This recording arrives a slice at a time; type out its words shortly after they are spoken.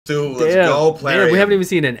Stu, let's go, player. Damn, we haven't even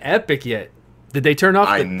seen an epic yet. Did they turn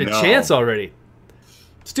off the chance already?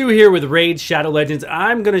 Stu here with Raid Shadow Legends.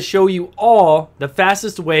 I'm going to show you all the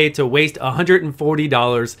fastest way to waste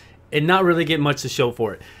 $140 and not really get much to show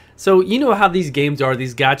for it. So you know how these games are,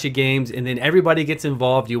 these gacha games, and then everybody gets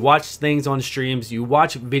involved. You watch things on streams. You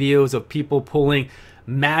watch videos of people pulling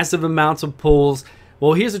massive amounts of pulls.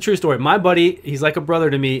 Well, here's the true story. My buddy, he's like a brother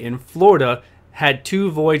to me, in Florida, had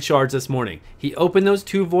 2 void shards this morning. He opened those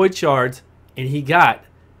 2 void shards, and he got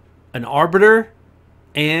an Arbiter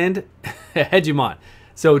and a Hegemon.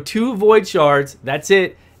 So 2 void shards, that's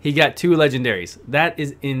it. He got 2 legendaries. That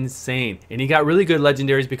is insane. And he got really good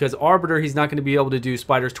legendaries because Arbiter, he's not going to be able to do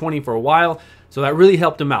Spiders 20 for a while. So that really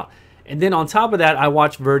helped him out. And then on top of that, I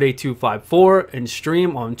watched Verde254 and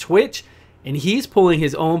stream on Twitch. And he's pulling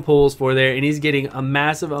his own pulls for there. And he's getting a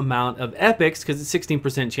massive amount of epics because it's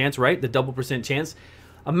 16% chance, right? The double percent chance.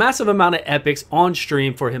 A massive amount of epics on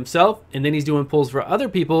stream for himself. And then he's doing pulls for other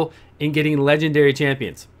people and getting legendary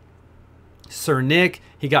champions. Sir Nick,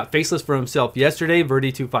 he got Faceless for himself yesterday.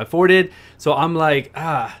 Verde254 did. So I'm like,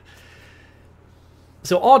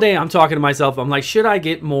 So all day I'm talking to myself. I'm like, should I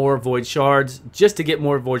get more Void Shards just to get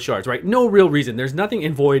more Void Shards, right? No real reason. There's nothing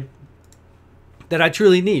in Void that I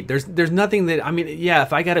truly need. There's nothing that, I mean, yeah,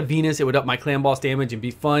 if I got a Venus, it would up my clan boss damage and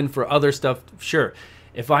be fun for other stuff, sure.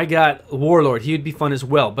 If I got Warlord, he would be fun as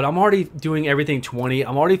well. But I'm already doing everything 20.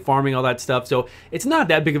 I'm already farming all that stuff. So it's not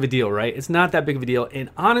that big of a deal, right? It's not that big of a deal. And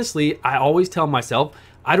honestly, I always tell myself,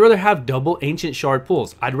 I'd rather have double Ancient Shard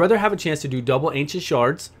pulls. I'd rather have a chance to do double Ancient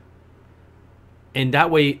Shards. And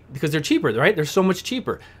that way, because they're cheaper, right? They're so much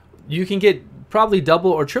cheaper. You can get probably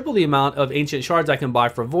double or triple the amount of Ancient Shards I can buy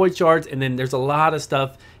for Void Shards. And then there's a lot of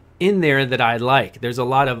stuff in there that I like. There's a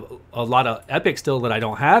lot of epic still that I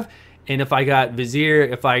don't have. And if I got Vizier,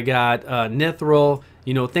 if I got Nithril,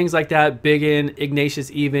 you know, things like that, Biggin, Ignatius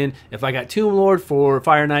even, if I got Tomb Lord for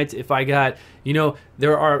Fire Knights, if I got, you know,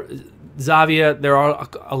 there are Zavia, there are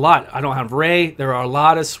a lot. I don't have Ray. There are a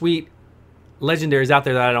lot of sweet legendaries out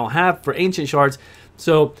there that I don't have for Ancient Shards.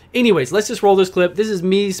 So anyways, let's just roll this clip. This is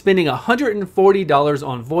me spending $140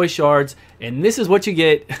 on Void Shards, and this is what you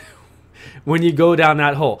get when you go down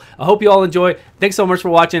that hole. I hope you all enjoy. Thanks so much for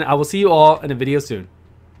watching. I will see you all in a video soon.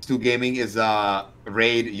 StewGaming is a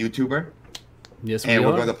raid YouTuber. Yes, and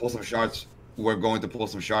we're going to pull some shards. We're going to pull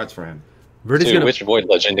some shards for him. Dude, which Void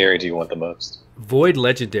Legendary do you want the most? Void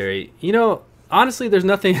Legendary. You know, honestly, there's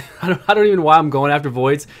nothing. I don't even know why I'm going after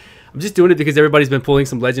Voids. I'm just doing it because everybody's been pulling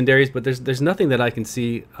some legendaries, but there's nothing that I can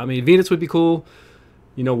see. I mean, Venus would be cool.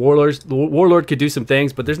 You know, Warlord could do some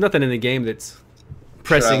things, but there's nothing in the game that's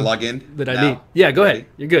pressing. Should I log in that I need. Yeah, go ahead.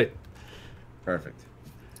 You're good. Perfect.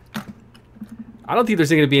 I don't think there's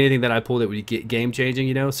going to be anything that I pull that would get game changing.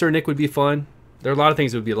 You know, Sir Nick would be fun. There are a lot of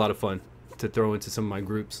things that would be a lot of fun to throw into some of my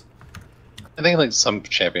groups. I think like some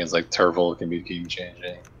champions like Turvil can be game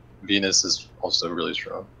changing. Venus is also really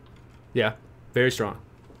strong. Yeah, very strong.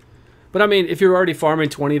 But I mean, if you're already farming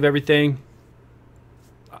 20 of everything,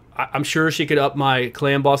 I'm sure she could up my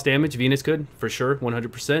clan boss damage. Venus could, for sure,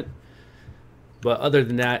 100%. But other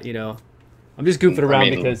than that, you know, I'm just goofing around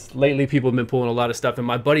because lately people have been pulling a lot of stuff. And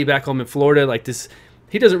my buddy back home in Florida, like this,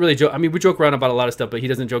 he doesn't really joke. I mean, we joke around about a lot of stuff, but he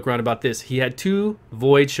doesn't joke around about this. He had 2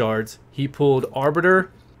 Void Shards. He pulled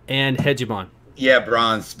Arbiter and Hegemon. Yeah,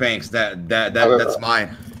 Bronze, Spanx. That's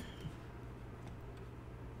mine.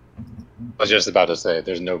 I was just about to say,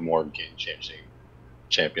 there's no more game-changing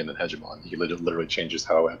champion than Hegemon. He literally changes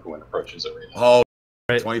how everyone approaches arena. Oh,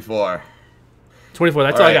 right. 24. 24.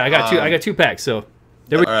 That's all I got. I got 2 packs. So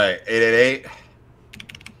there we go. All right, 888.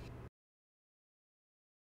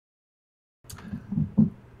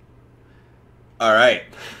 All right,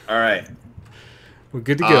 all right. We're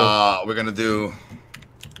good to go. We're gonna do.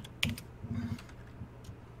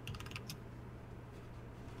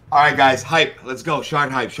 All right, guys, hype. Let's go.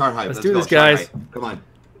 Shard hype. Shard hype. Let's do this, guys. Come on.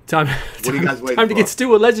 Time. What are you guys waiting time for? to get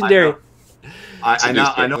Stu a legendary. I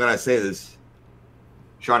know. I'm gonna say this.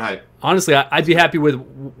 Shard hype. Honestly, I'd be happy with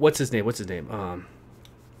what's his name. What's his name?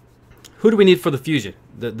 Who do we need for the fusion?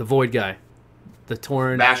 The Void guy, the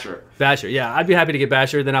Torn. Basher. Basher. Yeah, I'd be happy to get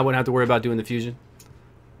Basher. Then I wouldn't have to worry about doing the fusion,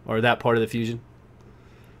 or that part of the fusion.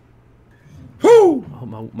 Whoo!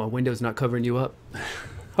 Oh, my window's not covering you up.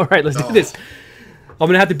 All right, let's do this. I'm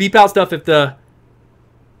gonna have to beep out stuff if the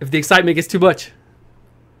excitement gets too much.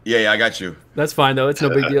 Yeah, I got you. That's fine though. It's no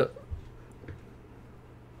big deal.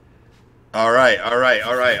 All right. Oh,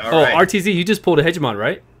 RTZ, you just pulled a Hegemon,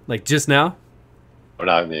 right? Like just now? Oh,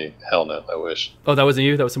 not me. Hell no. I wish. Oh, that wasn't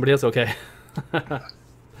you. That was somebody else. Okay.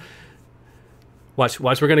 Watch.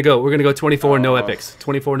 We're gonna go. 24 no epics.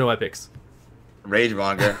 24 no epics. Rage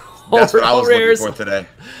monger. That's what I was rares. looking for today.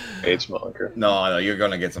 Age Monker. No, you're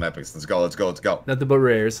gonna get some epics. Let's go. Nothing but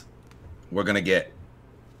rares. We're gonna get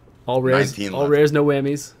all rares. 19 All left. rares, no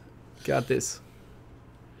whammies. Got this.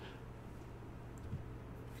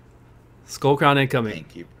 Skull Crown incoming.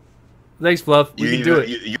 Thank you. Thanks, Fluff. We can do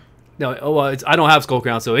it. No, well, I don't have Skull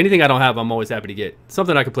Crown, so anything I don't have, I'm always happy to get.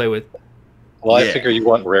 Something I can play with. Well, I figure you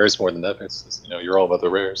want rares more than epics. You know, you're all about the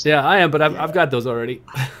rares. Yeah, I am, but I've got those already.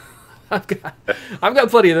 I've got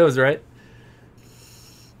plenty of those, right?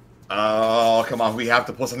 Oh, come on. We have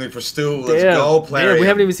to pull something for Stu. Let's go, player. We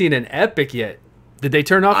haven't even seen an epic yet. Did they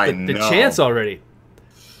turn off the chance already?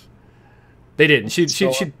 They didn't.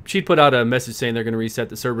 She put out a message saying they're going to reset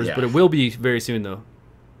the servers, but it will be very soon, though.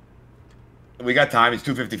 We got time. It's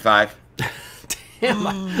 2:55.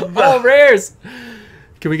 Damn. All rares.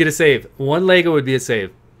 Can we get a save? One Lego would be a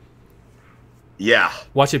save. Yeah.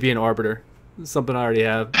 Watch it be an Arbiter. Something I already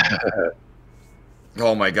have.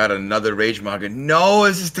 Oh my god, another Rage Monger. No,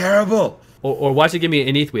 this is terrible. Or watch it give me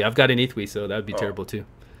an Ethwe. I've got an Ethwe, so that would be terrible too.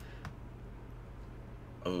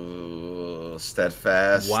 Oh,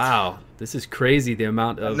 Steadfast. Wow. This is crazy, the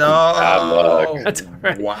amount of... No. That's all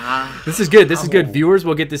right. Wow. This is good. This is good. Viewers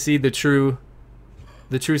will get to see the true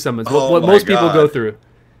summons. What most people go through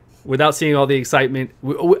without seeing all the excitement.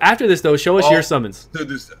 After this, though, show us your summons.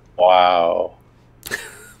 Wow.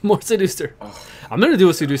 More Seducer. Oh. I'm going to do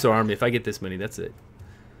a Seducer army if I get this many. That's it.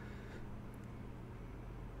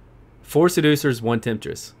 4 Seducers, 1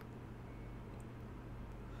 Temptress.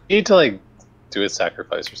 You need to, like, do a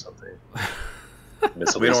sacrifice or something.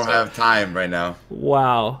 We don't have time right now.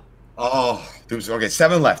 Wow. Oh, dude. Okay,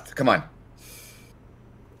 7 left. Come on.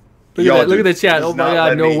 Look at the chat. Oh my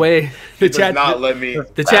god, no way. The chat does not let me.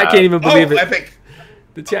 The chat can't even believe it. Epic.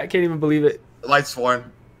 The chat can't even believe it. Lightsworn.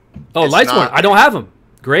 Oh, Lightsworn. I don't have him.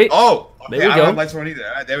 Great. Oh, okay, there we go. I don't have Lightsworn either.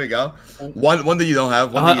 All right, there we go. One that you don't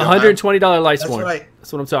have. One $120 Lightsworn. That's right.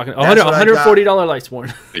 That's what I'm talking.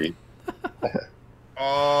 $140 Lightsworn.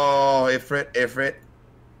 Oh, Ifrit.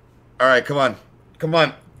 All right, come on.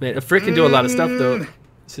 Man, Ifrit can do a lot of stuff though.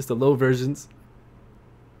 It's just the low versions.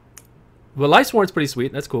 Well, Lightsworn's pretty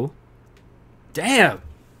sweet. That's cool. Damn.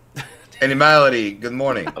 Animality, good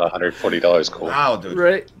morning. $140 cool. Wow, dude.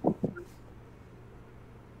 Right.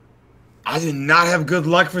 I did not have good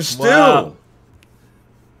luck for Stu. Wow.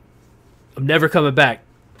 I'm never coming back.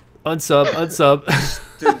 Unsub.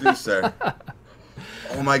 Dude, sir.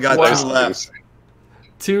 Oh my god, wow.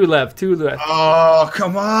 2 left. 2 left. Oh,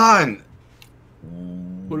 come on.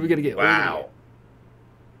 What are we gonna get? Wow.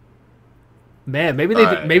 Man, maybe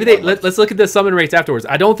they let's look at the summon rates afterwards.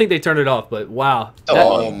 I don't think they turned it off, but wow.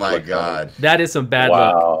 Oh my god. That is some bad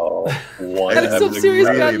luck. That is some serious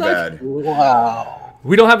really bad luck. Wow.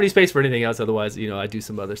 We don't have any space for anything else, otherwise, I do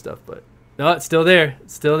some other stuff, but no, it's still there.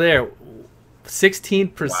 It's still there.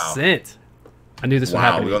 16%. Wow. I knew this would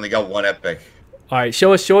happen. Wow, we only got 1 epic. All right,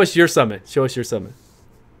 show us your summon. Show us your summon.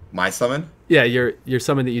 My summon? Yeah, your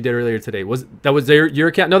summon that you did earlier today. That was your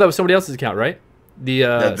account? No, that was somebody else's account, right?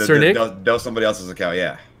 Sir Nick? That was somebody else's account,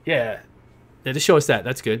 yeah. Yeah. Just show us that.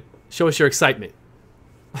 That's good. Show us your excitement.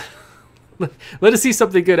 Let us see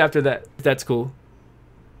something good after that. That's cool.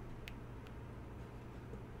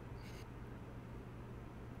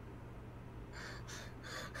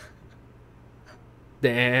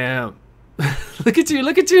 Damn. Look at you.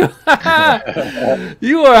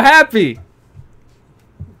 You are happy.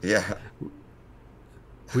 Yeah.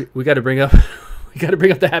 We got to bring up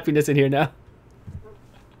the happiness in here now.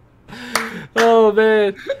 Oh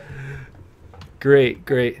man.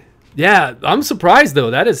 Great. Yeah, I'm surprised though.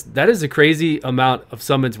 That is a crazy amount of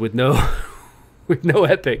summons with no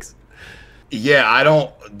epics. Yeah,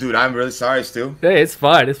 dude, I'm really sorry, Stu. Hey, it's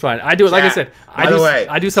fine. I do it like I said.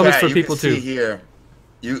 I do summons for people too. Here,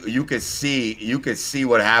 you could see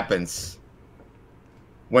what happens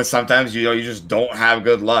when sometimes you just don't have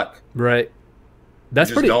good luck. Right.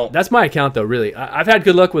 That's my account though, really. I've had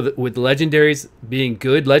good luck with legendaries being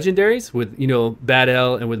good legendaries with, Bad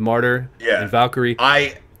L and with Martyr and Valkyrie.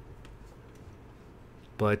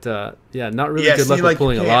 But not really good luck with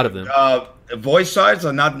pulling a lot of them. Voice shards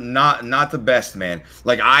are not the best, man.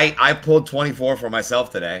 Like I pulled 24 for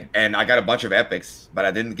myself today, and I got a bunch of epics, but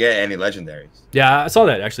I didn't get any legendaries. Yeah, I saw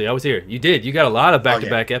that actually. I was here. You did. You got a lot of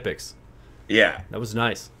back-to-back epics. Yeah, that was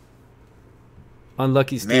nice.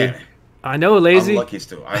 Unlucky Steve. Man, I know, lazy. Unlucky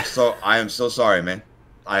Stu. I am so sorry, man.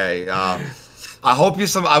 I hope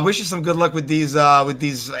I wish you some good luck with these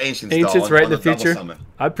ancients. Ancients, right in the future.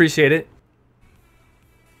 I appreciate it.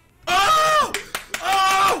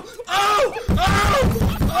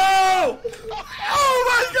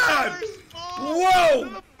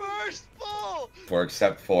 Whoa! For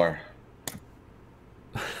except for.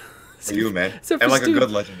 For you, man. Except And for like Stu. a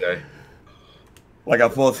good legendary. Like I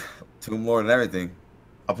pulled Tomb Lord and everything.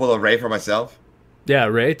 I pulled a Ray for myself. Yeah,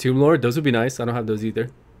 Ray, Tomb Lord, those would be nice. I don't have those either.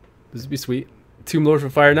 Those would be sweet. Tomb Lord for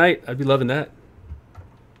Fire Knight, I'd be loving that.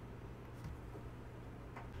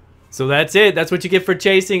 So that's it. That's what you get for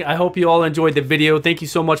chasing. I hope you all enjoyed the video. Thank you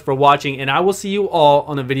so much for watching, and I will see you all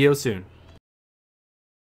on a video soon.